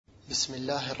بسم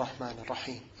الله الرحمن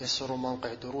الرحيم. يسر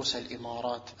موقع دروس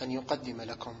الإمارات أن يقدم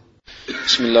لكم.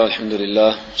 بسم الله والحمد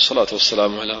لله والصلاة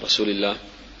والسلام على رسول الله،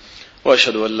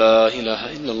 وأشهد أن لا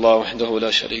إله إلا الله وحده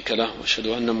لا شريك له، وأشهد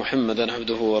أن محمدا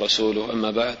عبده ورسوله،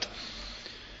 أما بعد،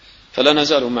 فلا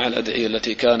نزال مع الأدعية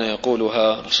التي كان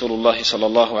يقولها رسول الله صلى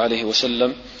الله عليه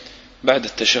وسلم بعد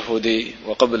التشهد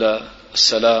وقبل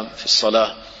السلام في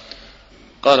الصلاة.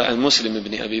 قال عن مسلم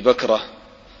بن أبي بكرة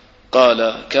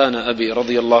قال: كان أبي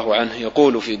رضي الله عنه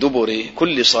يقول في دبر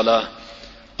كل صلاة: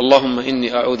 اللهم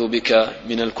إني أعوذ بك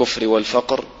من الكفر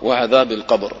والفقر وعذاب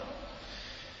القبر.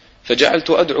 فجعلت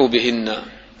أدعو بهن،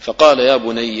 فقال: يا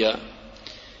بني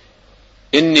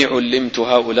إني علمت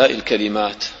هؤلاء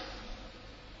الكلمات.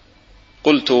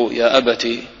 قلت: يا أبت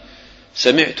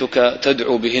سمعتك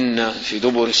تدعو بهن في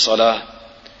دبر الصلاة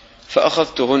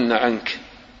فأخذتهن عنك.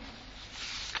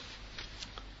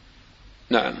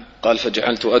 نعم. قال: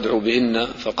 فجعلت أدعو بهن،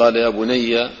 فقال: يا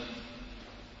بني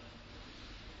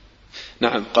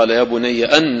قال: يا بني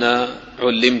أن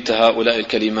علمت هؤلاء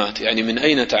الكلمات، يعني من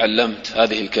أين تعلمت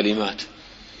هذه الكلمات؟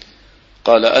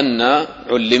 قال: أن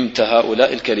علمت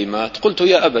هؤلاء الكلمات. قلت: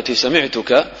 يا أبت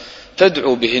سمعتك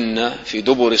تدعو بهن في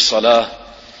دبر الصلاة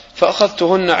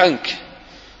فأخذتهن عنك.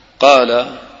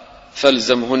 قال: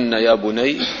 فالزمهن يا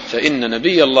بني، فإن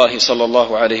نبي الله صلى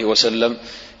الله عليه وسلم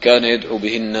كان يدعو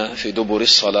بهن في دبر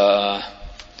الصلاة.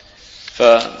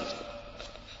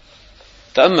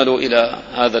 فتأملوا إلى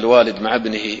هذا الوالد مع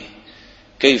ابنه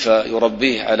كيف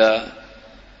يربيه على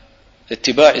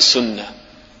اتباع السنة.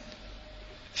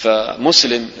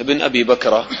 فمسلم ابن أبي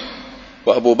بكرة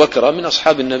وأبو بكرة من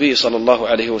أصحاب النبي صلى الله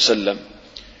عليه وسلم،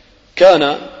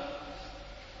 كان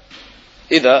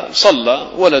إذا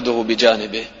صلى ولده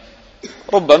بجانبه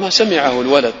ربما سمعه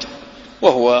الولد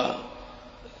وهو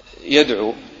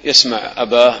يدعو، يسمع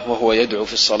أباه وهو يدعو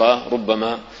في الصلاة،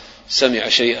 ربما سمع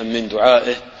شيئا من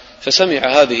دعائه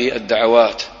فسمع هذه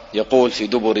الدعوات، يقول في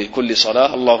دبر كل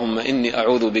صلاة: اللهم إني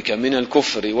أعوذ بك من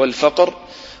الكفر والفقر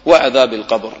وعذاب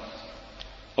القبر.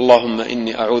 اللهم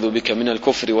إني أعوذ بك من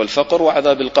الكفر والفقر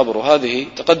وعذاب القبر. هذه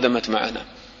تقدمت معنا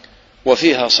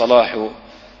وفيها صلاح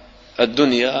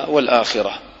الدنيا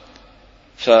والآخرة.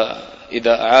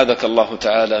 فإذا أعاذك الله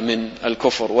تعالى من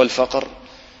الكفر والفقر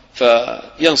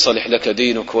فينصلح لك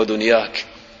دينك ودنياك.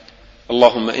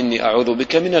 اللهم إني أعوذ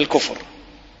بك من الكفر،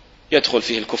 يدخل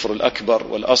فيه الكفر الأكبر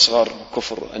والأصغر،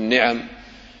 كفر النعم،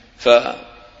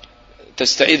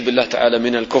 فتستعيذ بالله تعالى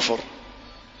من الكفر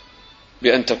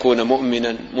بأن تكون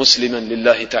مؤمنا مسلما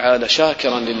لله تعالى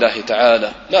شاكرا لله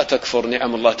تعالى، لا تكفر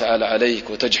نعم الله تعالى عليك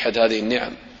وتجحد هذه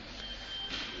النعم.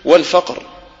 والفقر،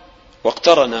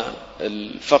 واقترن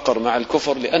الفقر مع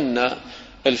الكفر لأن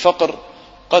الفقر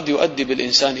قد يؤدي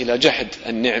بالإنسان إلى جحد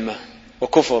النعمة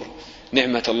وكفر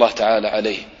نعمة الله تعالى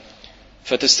عليه،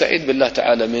 فتستعيذ بالله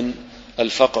تعالى من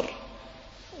الفقر.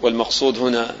 والمقصود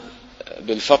هنا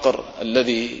بالفقر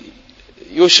الذي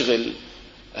يشغل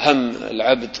هم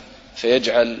العبد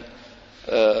فيجعل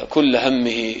كل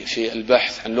همه في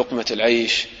البحث عن لقمة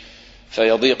العيش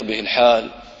فيضيق به الحال.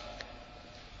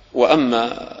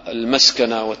 وأما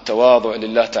المسكنة والتواضع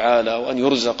لله تعالى وأن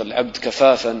يرزق العبد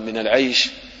كفافا من العيش،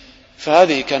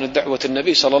 فهذه كانت دعوة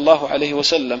النبي صلى الله عليه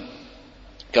وسلم،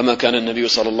 كما كان النبي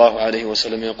صلى الله عليه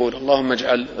وسلم يقول: اللهم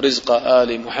اجعل رزق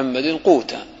آل محمد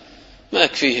قوتا ما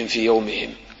يكفيهم في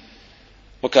يومهم.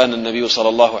 وكان النبي صلى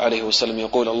الله عليه وسلم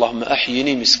يقول: اللهم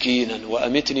أحيني مسكينا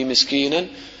وأمتني مسكينا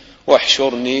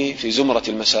واحشرني في زمرة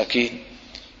المساكين.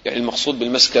 يعني المقصود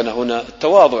بالمسكنة هنا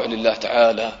التواضع لله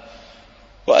تعالى،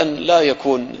 وأن لا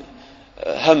يكون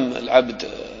هم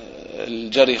العبد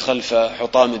الجري خلف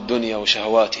حطام الدنيا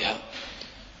وشهواتها،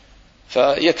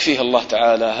 فيكفيه الله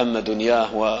تعالى هم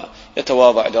دنياه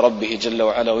ويتواضع لربه جل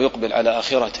وعلا ويقبل على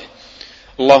آخرته.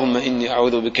 اللهم إني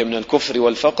أعوذ بك من الكفر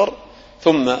والفقر.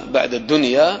 ثم بعد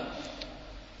الدنيا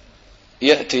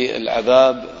يأتي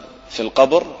العذاب في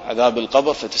القبر، عذاب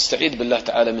القبر، فتستعيذ بالله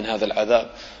تعالى من هذا العذاب.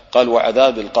 قال: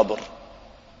 وعذاب القبر.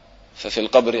 ففي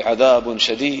القبر عذاب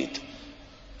شديد،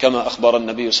 كما أخبر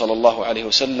النبي صلى الله عليه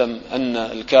وسلم أن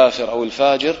الكافر أو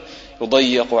الفاجر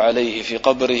يضيق عليه في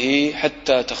قبره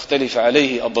حتى تختلف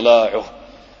عليه أضلاعه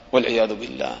والعياذ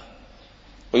بالله،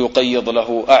 ويقيض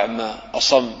له أعمى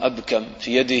أصم أبكم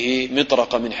في يده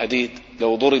مطرقة من حديد،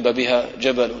 لو ضرب بها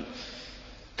جبل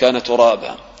كان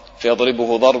ترابا،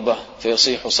 فيضربه ضربة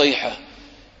فيصيح صيحة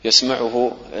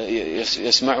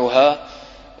يسمعها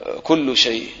كل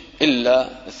شيء إلا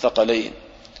الثقلين.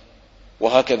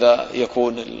 وهكذا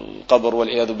يكون القبر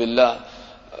والعياذ بالله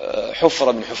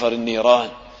حفرة من حفر النيران،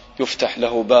 يفتح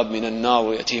له باب من النار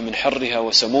ويأتيه من حرها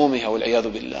وسمومها والعياذ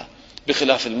بالله،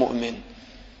 بخلاف المؤمن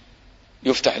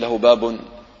يفتح له باب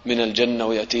من الجنة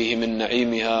ويأتيه من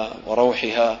نعيمها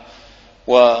وروحها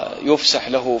ويفسح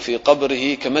له في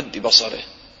قبره كمد بصره.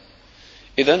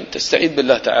 إذن تستعيذ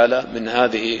بالله تعالى من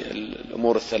هذه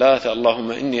الأمور الثلاثة: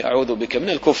 اللهم إني أعوذ بك من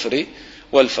الكفر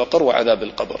والفقر وعذاب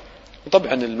القبر.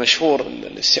 وطبعا المشهور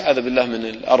الاستعاذة بالله من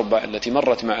الأربع التي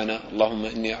مرت معنا: اللهم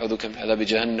إني أعوذ بك من عذاب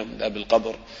جهنم ومن عذاب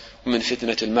القبر ومن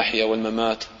فتنة المحيا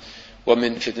والممات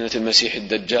ومن فتنة المسيح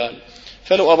الدجال.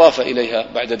 فلو أضاف إليها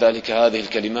بعد ذلك هذه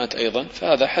الكلمات أيضا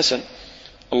فهذا حسن: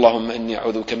 اللهم إني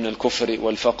أعوذ بك من الكفر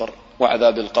والفقر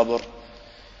وعذاب القبر.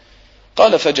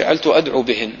 قال: فجعلت أدعو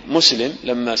بهن. مسلم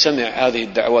لما سمع هذه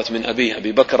الدعوات من أبيه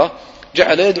أبي بكرة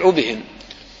جعل يدعو بهن،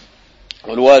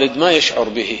 والوالد ما يشعر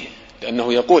به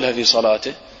لأنه يقولها في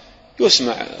صلاته،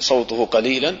 يسمع صوته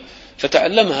قليلا،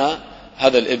 فتعلمها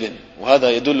هذا الابن. وهذا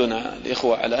يدلنا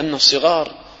الإخوة على أن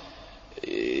الصغار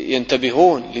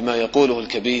ينتبهون لما يقوله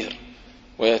الكبير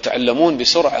ويتعلمون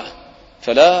بسرعة،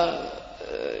 فلا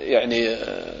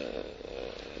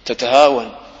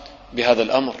تتهاون بهذا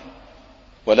الأمر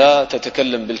ولا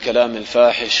تتكلم بالكلام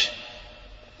الفاحش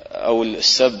أو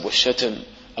السب والشتم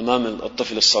أمام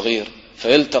الطفل الصغير،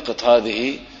 فيلتقط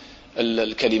هذه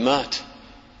الكلمات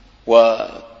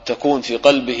وتكون في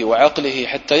قلبه وعقله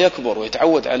حتى يكبر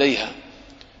ويتعود عليها.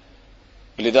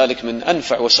 ولذلك من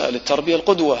أنفع وسائل التربية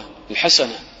القدوة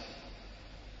الحسنة.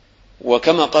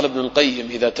 وكما قال ابن القيم: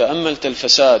 إذا تأملت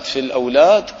الفساد في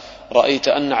الأولاد رأيت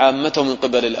أن عامته من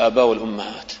قبل الآباء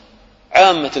والأمهات.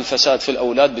 عامة الفساد في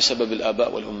الأولاد بسبب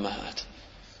الآباء والأمهات،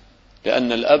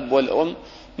 لأن الأب والأم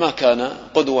ما كان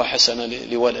قدوة حسنة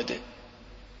لولده،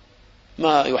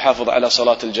 ما يحافظ على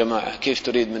صلاة الجماعة، كيف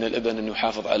تريد من الابن أن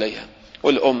يحافظ عليها؟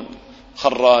 والأم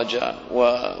خراجة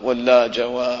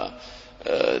وولاجة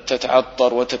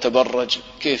وتتعطر وتتبرج،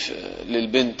 كيف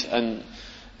للبنت أن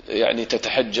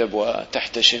تتحجب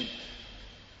وتحتشم؟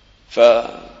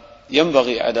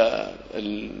 فينبغي على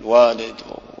الوالد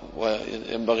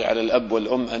وينبغي على الأب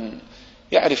والأم أن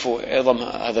يعرفوا عظم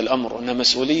هذا الأمر وأنها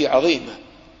مسؤولية عظيمة.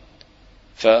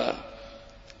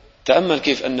 فتأمل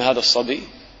كيف أن هذا الصبي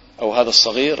أو هذا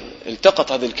الصغير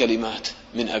التقط هذه الكلمات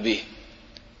من أبيه.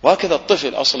 وهكذا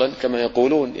الطفل أصلا كما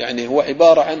يقولون هو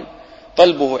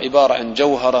قلبه عبارة عن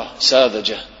جوهرة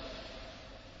ساذجة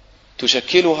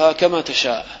تشكلها كما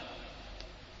تشاء،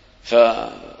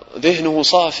 فذهنه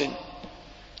صاف،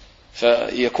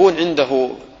 فيكون عنده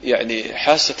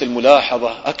حاسة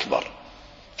الملاحظة أكبر،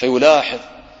 فيلاحظ،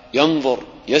 ينظر،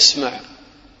 يسمع،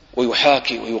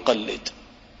 ويحاكي ويقلد.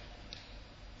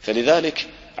 فلذلك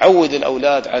عود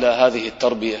الأولاد على هذه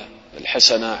التربية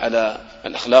الحسنة، على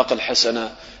الأخلاق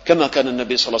الحسنة، كما كان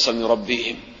النبي صلى الله عليه وسلم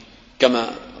يربيهم،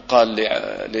 كما قال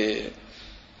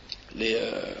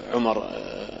لعمر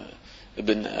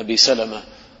بن أبي سلمة،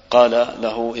 قال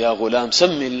له: يا غلام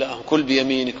سم الله، كل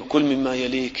بيمينك وكل مما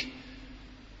يليك.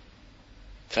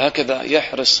 فهكذا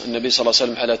يحرص النبي صلى الله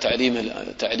عليه وسلم على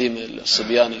تعليم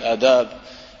الصبيان الآداب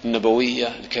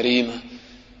النبوية الكريمة.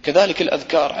 كذلك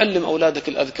الأذكار، علم أولادك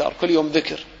الأذكار، كل يوم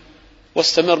ذكر،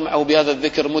 واستمر معه بهذا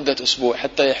الذكر مدة أسبوع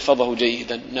حتى يحفظه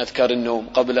جيدا. من أذكار النوم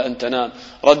قبل أن تنام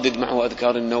ردد معه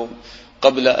أذكار النوم،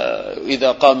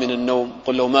 إذا قام من النوم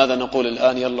قل له: ماذا نقول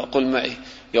الآن؟ يلا قل معي.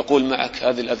 يقول معك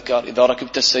هذه الأذكار. إذا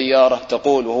ركبت السيارة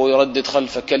تقول وهو يردد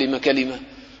خلفك كلمة كلمة،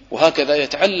 وهكذا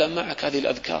يتعلم معك هذه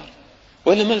الأذكار.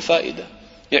 وإلا ما الفائدة؟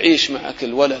 يعيش معك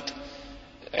الولد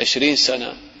 20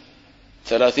 سنة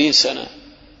 30 سنة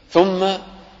ثم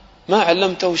ما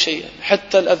علمته شيئا،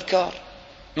 حتى الأذكار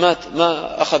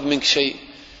ما أخذ منك شيء،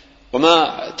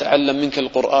 وما تعلم منك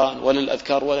القرآن ولا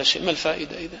الأذكار ولا شيء، ما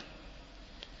الفائدة إذن؟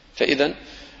 فإذن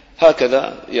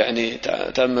هكذا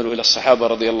تأملوا إلى الصحابة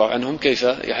رضي الله عنهم كيف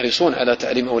يحرصون على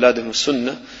تعليم أولادهم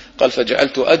السنة. قال: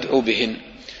 فجعلت أدعو بهن.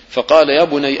 فقال: يا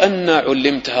بني أنى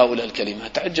علمت هؤلاء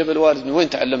الكلمات؟ تعجب الوالد: من وين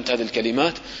تعلمت هذه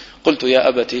الكلمات؟ قلت: يا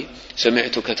أبتي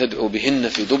سمعتك تدعو بهن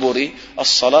في دبر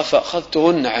الصلاة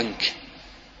فأخذتهن عنك.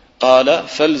 قال: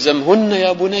 فالزمهن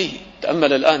يا بني.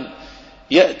 تأمل الآن،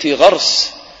 يأتي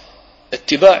غرس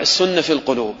اتباع السنة في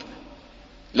القلوب.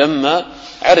 لما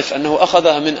عرف أنه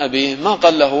أخذها من أبيه ما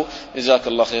قال له: جزاك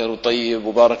الله خير وطيب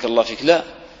وبارك الله فيك، لا،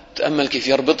 تأمل كيف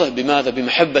يربطه بماذا؟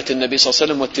 بمحبة النبي صلى الله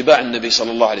عليه وسلم واتباع النبي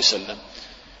صلى الله عليه وسلم،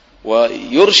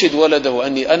 ويرشد ولده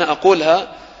أنا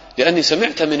أقولها لأني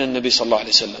سمعت من النبي صلى الله عليه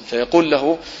وسلم. فيقول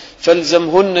له: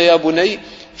 فالزمهن يا بني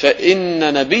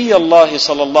فإن نبي الله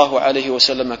صلى الله عليه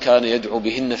وسلم كان يدعو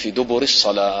بهن في دبر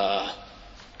الصلاة.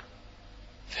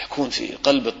 فيكون في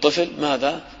قلب الطفل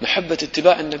ماذا؟ محبة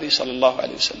اتباع النبي صلى الله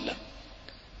عليه وسلم.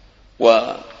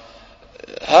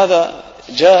 وهذا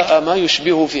جاء ما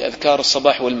يشبهه في أذكار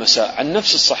الصباح والمساء عن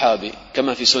نفس الصحابي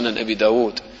كما في سنن أبي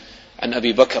داود عن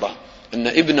أبي بكرة أن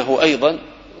ابنه أيضا،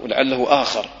 ولعله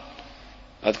آخر،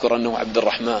 أذكر أنه عبد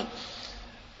الرحمن،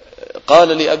 قال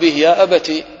لأبيه: يا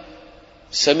أبتي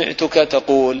سمعتك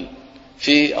تقول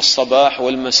في الصباح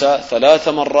والمساء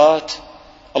 3 مرات: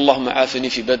 اللهم عافني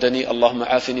في بدني، اللهم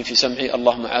عافني في سمعي،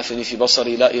 اللهم عافني في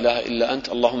بصري، لا إله إلا أنت،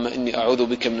 اللهم إني أعوذ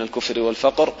بك من الكفر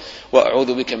والفقر،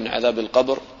 وأعوذ بك من عذاب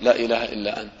القبر، لا إله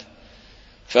إلا أنت.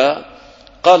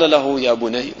 فقال له: يا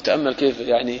بني، تأمل كيف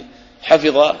يعني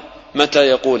حفظ متى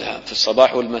يقولها في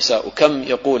الصباح والمساء، وكم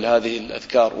يقول هذه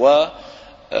الأذكار،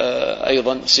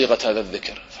 وأيضا صيغة هذا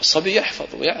الذكر، فالصبي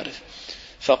يحفظ ويعرف.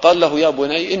 فقال له: يا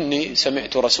بني، إني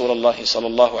سمعت رسول الله صلى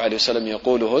الله عليه وسلم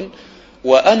يقولهن،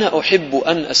 وأنا أحب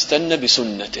أن أستن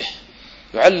بسنته.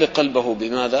 يعلق قلبه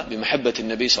بماذا؟ بمحبة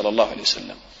النبي صلى الله عليه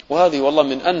وسلم. وهذه والله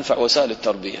من أنفع وسائل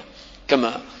التربية.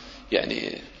 كما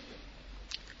يعني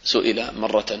سئل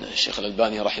مرة الشيخ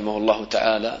الألباني رحمه الله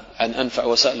تعالى عن أنفع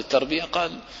وسائل التربية،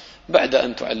 قال: بعد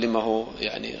أن تعلمه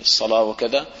يعني الصلاة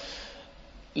وكذا،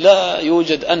 لا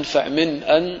يوجد أنفع من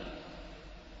أن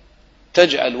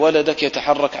تجعل ولدك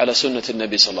يتحرك على سنة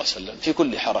النبي صلى الله عليه وسلم في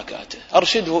كل حركاته.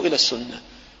 أرشده إلى السنة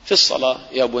في الصلاة: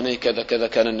 يا بني كذا كذا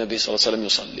كان النبي صلى الله عليه وسلم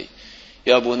يصلي،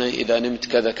 يا بني إذا نمت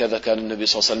كذا كذا كان النبي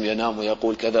صلى الله عليه وسلم ينام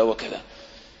ويقول كذا وكذا،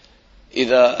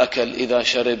 إذا أكل، إذا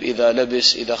شرب، إذا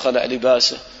لبس، إذا خلع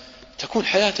لباسه، تكون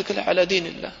حياتك على دين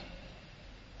الله،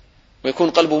 ويكون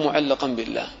قلبه معلقا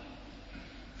بالله.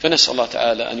 فنسأل الله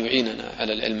تعالى أن يعيننا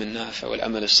على العلم النافع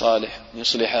والعمل الصالح،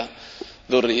 ويصلح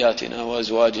ذرياتنا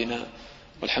وأزواجنا،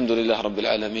 والحمد لله رب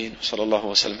العالمين، وصلى الله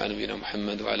وسلم على نبينا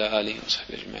محمد وعلى آله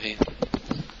وصحبه أجمعين.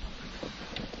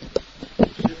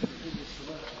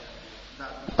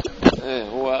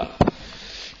 هو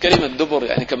كلمة دبر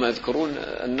يعني كما يذكرون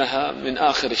أنها من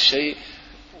آخر الشيء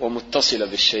ومتصلة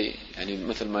بالشيء، يعني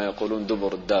مثل ما يقولون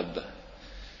دبر الدابة.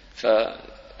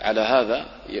 فعلى هذا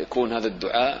يكون هذا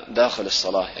الدعاء داخل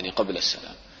الصلاة، يعني قبل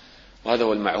السلام، وهذا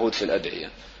هو المعهود في الأدعية.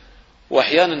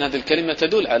 وأحيانا هذه الكلمة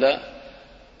تدل على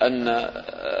أن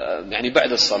يعني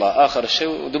بعد الصلاة آخر الشيء،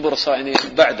 ودبر الصلاة يعني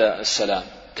بعد السلام،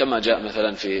 كما جاء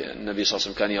مثلا في النبي صلى الله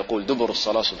عليه وسلم كان يقول: دبر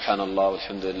الصلاة سبحان الله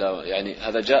والحمد لله، يعني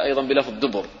هذا جاء أيضا بلفظ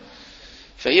دبر.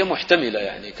 فهي محتملة،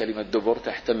 يعني كلمة دبر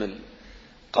تحتمل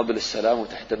قبل السلام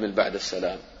وتحتمل بعد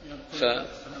السلام.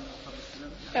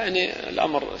 يعني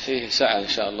الأمر فيه سعة إن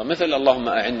شاء الله. مثل اللهم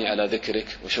أعني على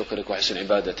ذكرك وشكرك وحسن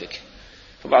عبادتك،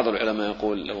 فبعض العلماء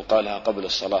يقول لو قالها قبل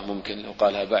الصلاة ممكن، لو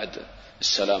قالها بعد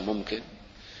السلام ممكن،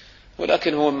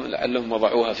 ولكن هو لعلهم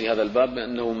وضعوها في هذا الباب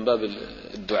أنه من باب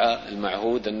الدعاء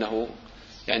المعهود أنه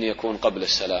يعني يكون قبل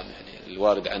السلام، يعني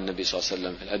الوارد عن النبي صلى الله عليه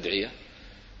وسلم في الأدعية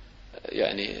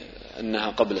يعني أنها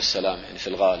قبل السلام، يعني في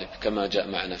الغالب كما جاء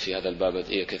معنا في هذا الباب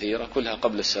أدعية كثيرة كلها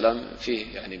قبل السلام، فيه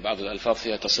يعني بعض الألفاظ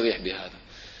فيها تصريح بهذا،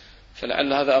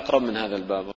 فلعل هذا أقرب من هذا الباب.